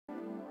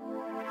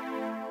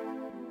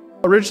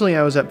Originally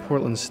I was at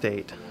Portland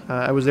State.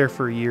 I was there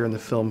for a year in the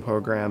film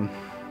program,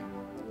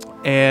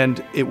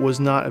 and it was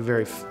not a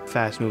very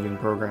fast-moving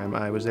program.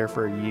 I was there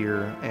for a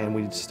year and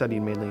we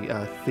studied mainly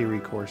theory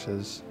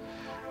courses.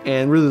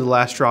 And really the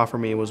last straw for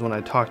me was when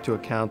I talked to a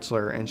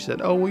counselor and she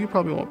said, oh, well, you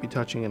probably won't be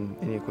touching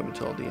any equipment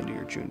until the end of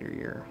your junior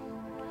year.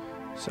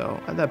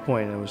 So at that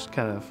point it was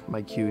kind of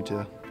my cue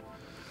to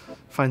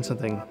find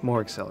something more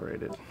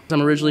accelerated.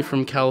 I'm originally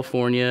from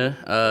California,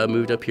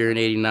 moved up here in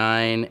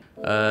 '89,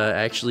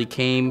 actually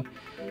came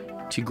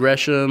to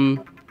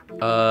Gresham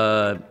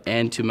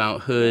and to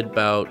Mount Hood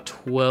about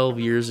 12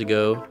 years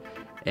ago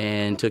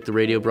and took the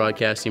radio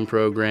broadcasting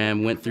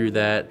program, went through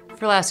that.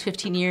 For the last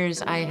 15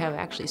 years, I have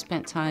actually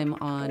spent time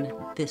on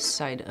this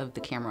side of the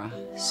camera.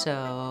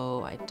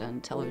 So I've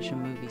done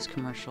television, movies,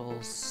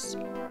 commercials,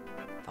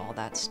 all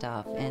that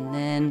stuff. And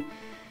then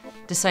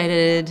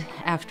decided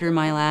after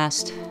my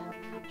last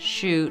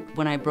shoot,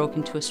 when I broke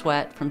into a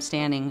sweat from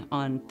standing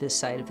on this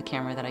side of the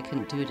camera, that I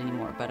couldn't do it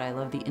anymore. But I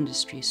love the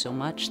industry so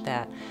much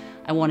that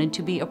I wanted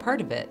to be a part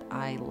of it.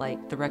 I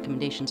liked the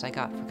recommendations I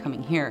got for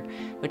coming here,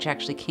 which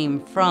actually came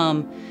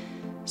from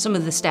some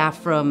of the staff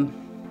from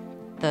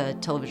the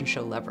television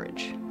show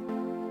Leverage.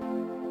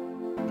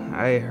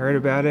 I heard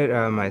about it.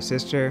 My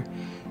sister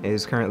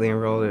is currently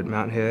enrolled at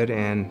Mount Hood,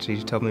 and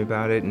she told me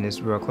about it, and it's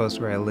real close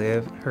to where I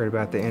live. Heard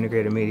about the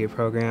integrated media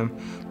program,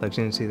 looked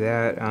into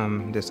that,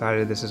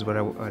 decided this is what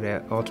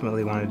I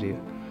ultimately want to do.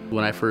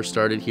 When I first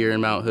started here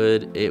in Mount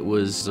Hood, it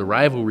was a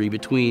rivalry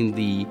between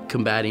the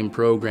combating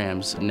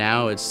programs.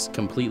 Now it's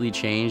completely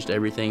changed.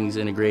 Everything's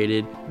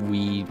integrated.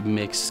 We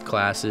mix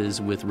classes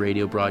with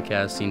radio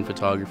broadcasting,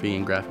 photography,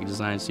 and graphic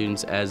design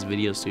students as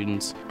video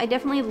students. I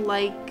definitely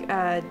like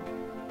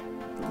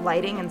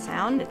lighting and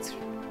sound. It's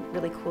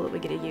really cool that we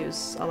get to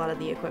use a lot of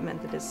the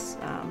equipment that is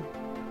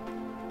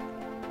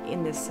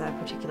in this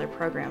particular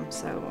program.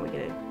 So we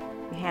get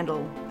to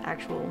handle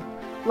actual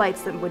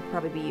lights that would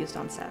probably be used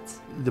on sets.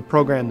 The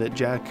program that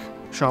Jack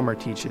Schaummer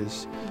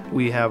teaches,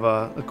 we have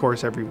a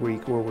course every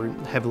week where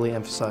we heavily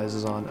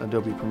emphasizes on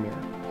Adobe Premiere.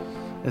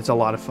 It's a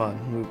lot of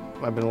fun.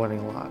 I've been learning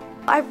a lot.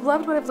 I've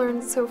loved what I've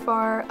learned so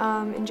far.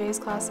 In Jay's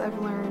class,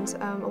 I've learned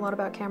a lot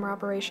about camera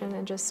operation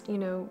and just,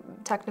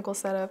 technical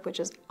setup, which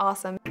is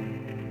awesome.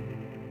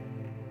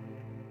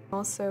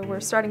 Also,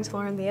 we're starting to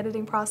learn the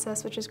editing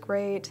process, which is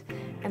great.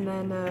 And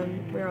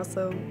then we're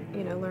also,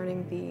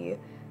 learning the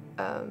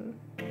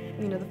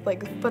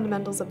the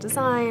fundamentals of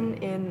design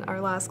in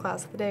our last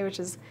class of the day, which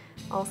is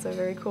also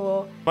very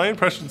cool. My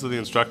impressions of the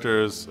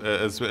instructors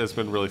has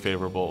been really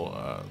favorable.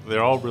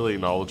 They're all really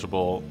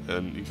knowledgeable,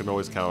 and you can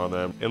always count on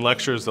them. In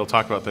lectures, they'll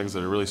talk about things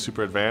that are really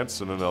super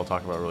advanced, and then they'll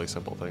talk about really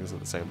simple things at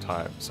the same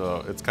time.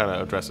 So it's kind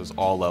of addresses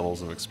all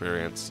levels of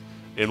experience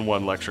in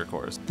one lecture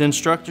course. The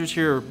instructors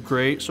here are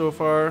great so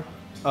far.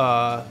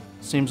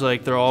 Seems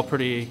like they're all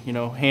pretty,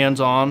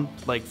 hands-on.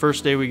 Like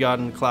first day we got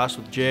in class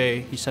with Jay,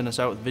 he sent us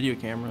out with video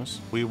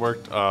cameras. We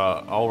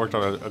all worked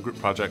on a group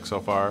project so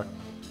far,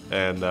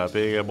 and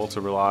being able to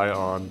rely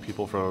on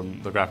people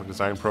from the graphic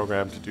design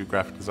program to do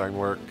graphic design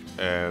work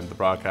and the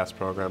broadcast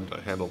program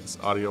to handle this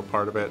audio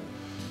part of it.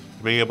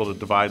 Being able to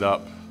divide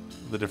up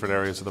the different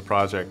areas of the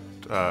project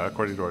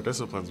according to our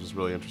disciplines was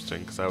really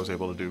interesting, because I was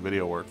able to do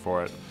video work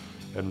for it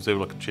and was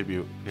able to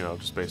contribute,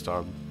 just based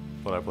on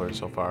what I've learned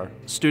so far.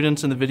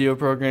 Students in the video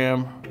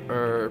program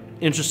are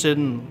interested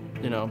in,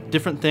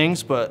 different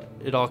things, but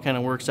it all kind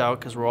of works out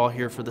because we're all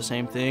here for the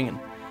same thing, and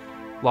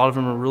a lot of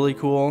them are really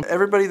cool.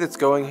 Everybody that's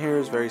going here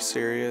is very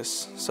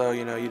serious, so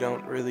you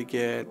don't really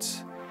get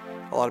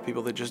a lot of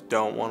people that just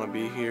don't want to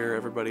be here.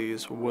 Everybody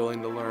is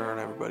willing to learn,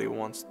 everybody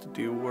wants to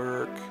do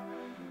work,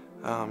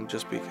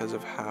 just because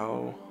of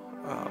how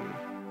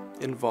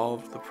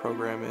involved the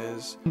program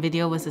is.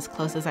 Video was as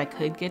close as I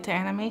could get to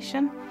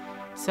animation.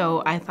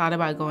 So I thought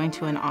about going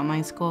to an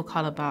online school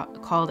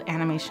called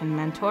Animation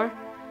Mentor,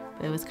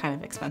 but it was kind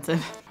of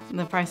expensive.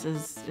 The price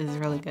is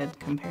really good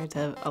compared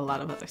to a lot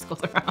of other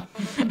schools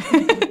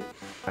around.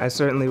 I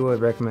certainly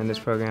would recommend this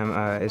program.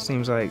 It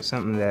seems like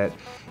something that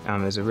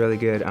is a really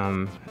good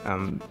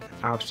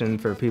option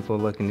for people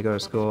looking to go to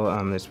school.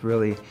 It's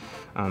really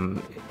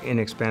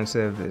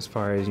inexpensive as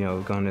far as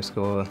going to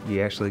school.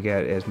 You actually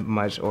get as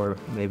much or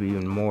maybe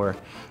even more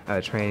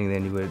training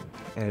than you would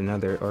at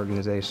another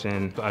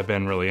organization. I've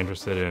been really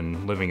interested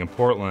in living in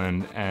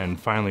Portland, and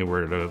finally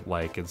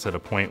it's at a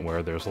point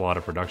where there's a lot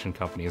of production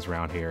companies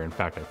around here. In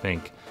fact, I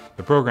think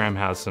the program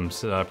has some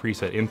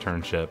preset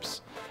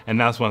internships, and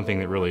that's one thing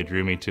that really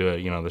drew me to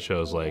it. The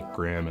shows like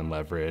Grimm and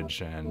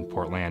Leverage and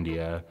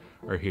Portlandia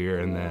are here,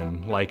 and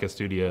then Leica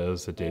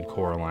Studios that did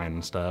Coraline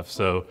and stuff.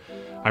 So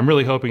I'm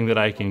really hoping that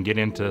I can get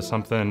into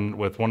something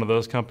with one of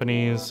those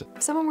companies.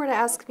 If someone were to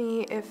ask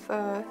me if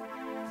for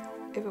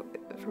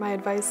my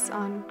advice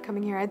on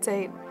coming here, I'd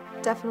say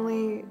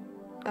definitely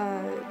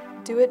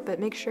do it, but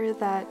make sure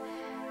that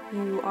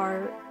you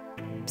are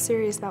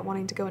serious about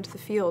wanting to go into the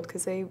field,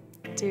 because they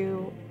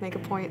do make a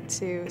point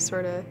to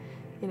sort of,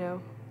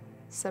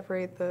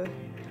 separate the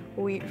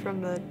wheat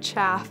from the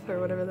chaff, or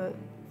whatever the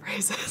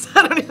phrase is.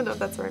 I don't even know if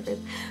that's the right phrase.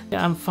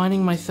 Yeah, I'm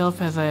finding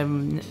myself as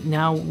I'm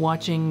now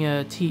watching,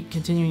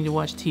 continuing to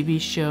watch TV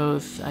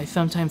shows, I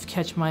sometimes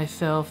catch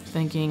myself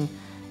thinking,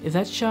 is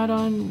that shot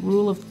on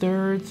rule of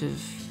thirds?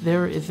 Is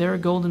there a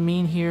golden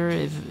mean here?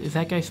 Is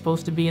that guy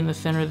supposed to be in the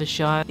center of the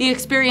shot? The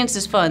experience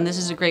is fun. This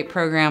is a great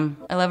program.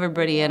 I love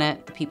everybody in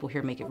it. The people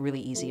here make it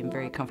really easy and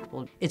very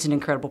comfortable. It's an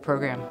incredible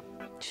program.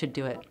 You should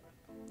do it.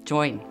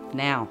 Join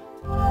now.